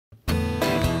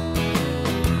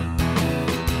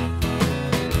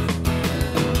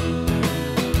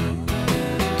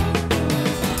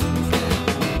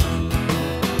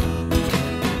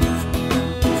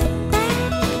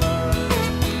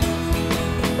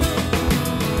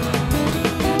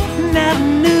never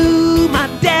knew my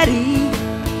daddy.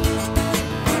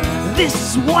 This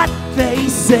is what they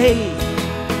say.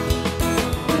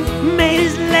 Made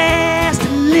his last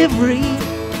delivery.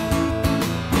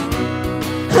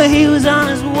 He was on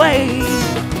his way.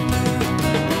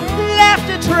 Left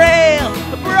a trail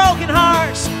of broken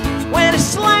hearts when he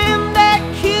slammed that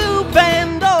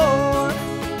Cuban door.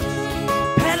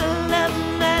 Pedal up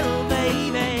metal,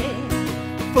 baby,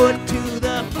 foot to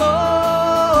the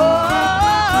floor.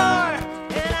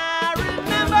 And I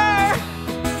remember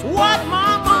what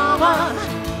my mama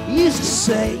used to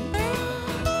say.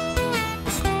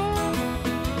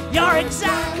 You're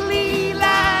exactly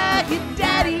like your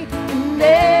daddy in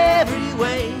every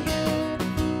way.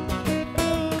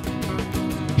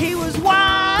 He was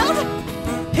wild,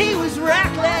 he was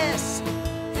reckless,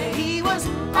 he was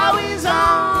always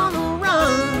on the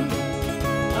run.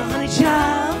 Honey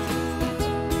child,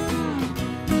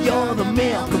 you're the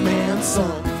milkman's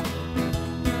son.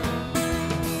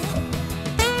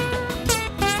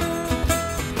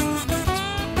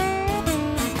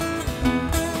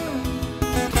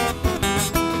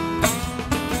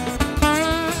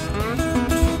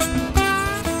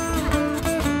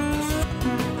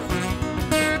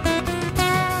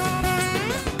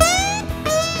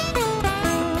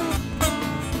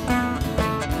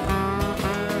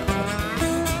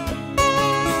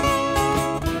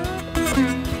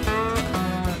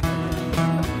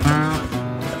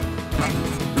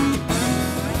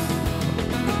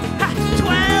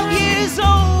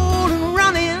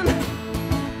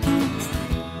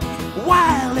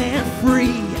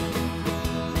 Free.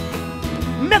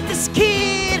 Met this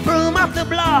kid from up the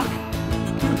block.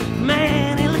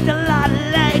 Man, he looked a lot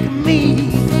like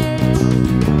me.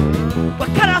 We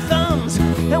cut our thumbs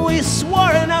and we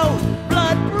swore an oath,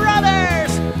 blood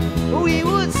brothers we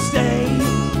would stay.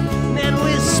 And then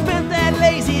we spent that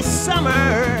lazy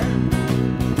summer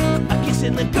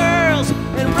kissing the girls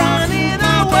and running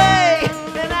away.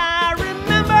 And I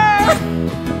remember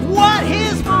what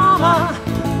his mama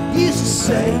used to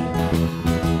say.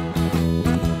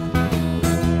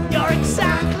 You're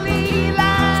exactly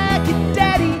like your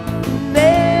daddy in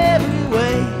every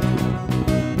way.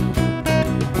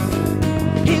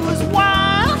 He was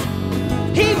wild,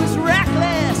 he was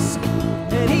reckless,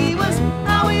 and he was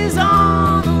always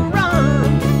on the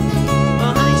run.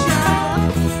 Oh, honey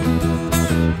child,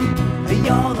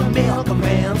 you're the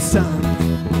milkman's son.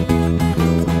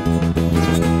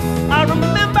 I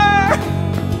remember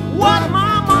what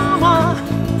my mama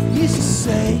used to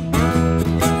say.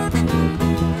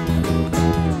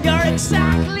 You're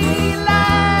exactly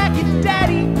like your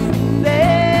daddy in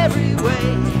every way.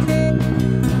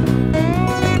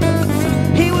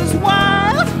 He was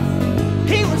wild,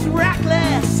 he was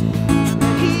reckless,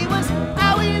 he was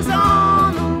always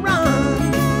on the run.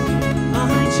 Oh,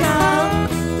 honey child,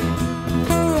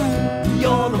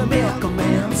 you're the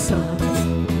milkman's son.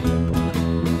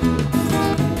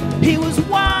 He was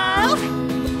wild,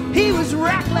 he was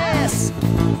reckless,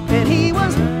 and he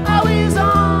was always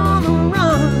on the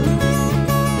run.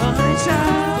 Oh, honey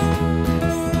child,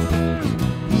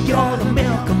 you're the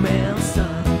milkman's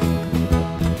son.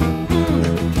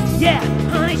 Yeah,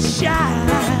 honey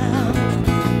child,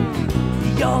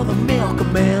 you're the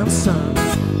milkman's son.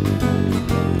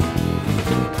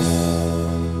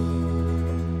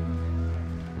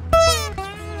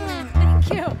 Thank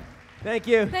you. Thank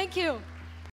you. Thank you.